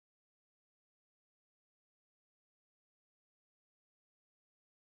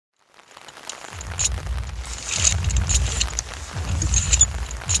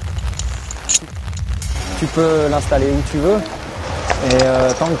tu peux l'installer où tu veux. Et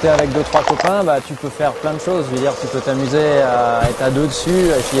tant que tu es avec 2-3 copains, bah, tu peux faire plein de choses. Je veux dire, tu peux t'amuser à être à deux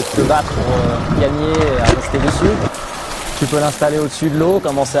dessus, à essayer de te battre pour gagner et à rester dessus. Tu peux l'installer au-dessus de l'eau,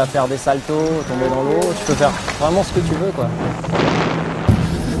 commencer à faire des saltos, tomber dans l'eau. Tu peux faire vraiment ce que tu veux, quoi.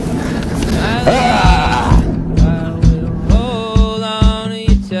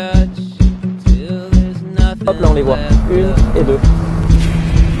 Hop là on les voit, 1 et 2.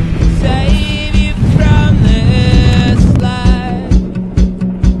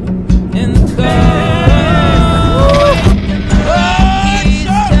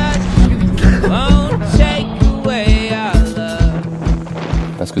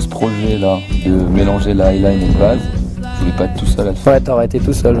 Parce que ce projet là, de mélanger la highline et le base, je voulais pas être tout seul à le faire. Ouais, t'aurais été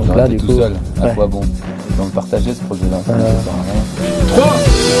tout seul, donc là du coup... tout seul, à ouais. quoi bon? On va partager ce projet là, ça ne sert à rien. 3,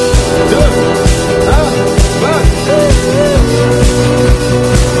 2, 1, va!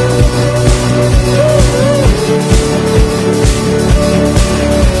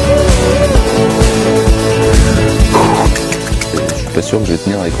 Je suis pas sûr que je vais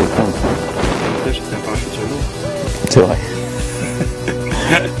tenir avec autant. Là, j'ai fait un parachute sur l'eau. C'est vrai.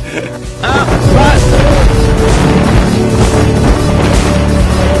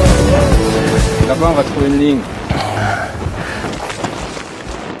 Là-bas, on va trouver une ligne.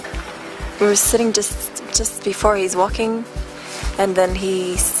 We were sitting just before he's walking, and then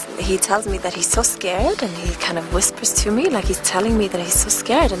he tells me that he's so scared, and he kind of whispers to me like he's telling me that he's so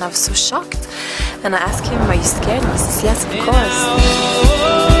scared, and I was so shocked. And I asked him, "Are you scared?" And he says, "Yes, of course."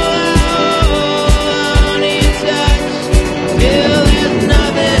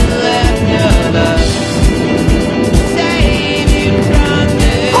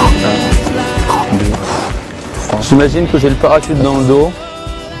 J'imagine que j'ai le parachute dans le dos,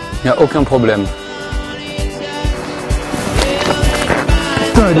 il n'y a aucun problème.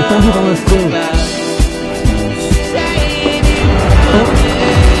 Putain, elle est tendue dans le string.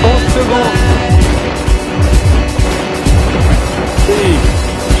 11 secondes.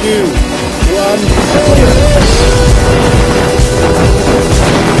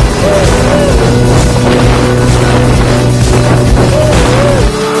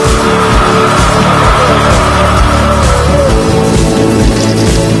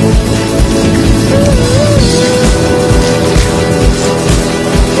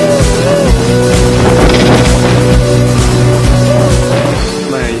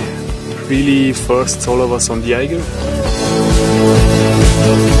 3, really forced all of us on the Eiger.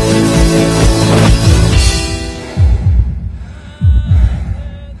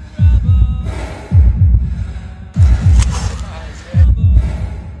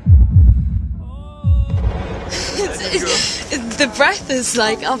 The breath is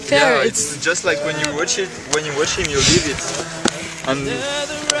like up there. Yeah, it's just like when you watch it. When you watch him, you live it, and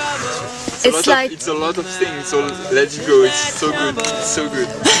it's a lot of things. So let it go. It's so good. It's so good.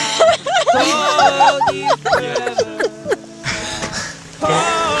 Hold you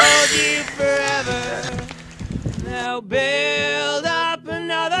forever. Now, baby.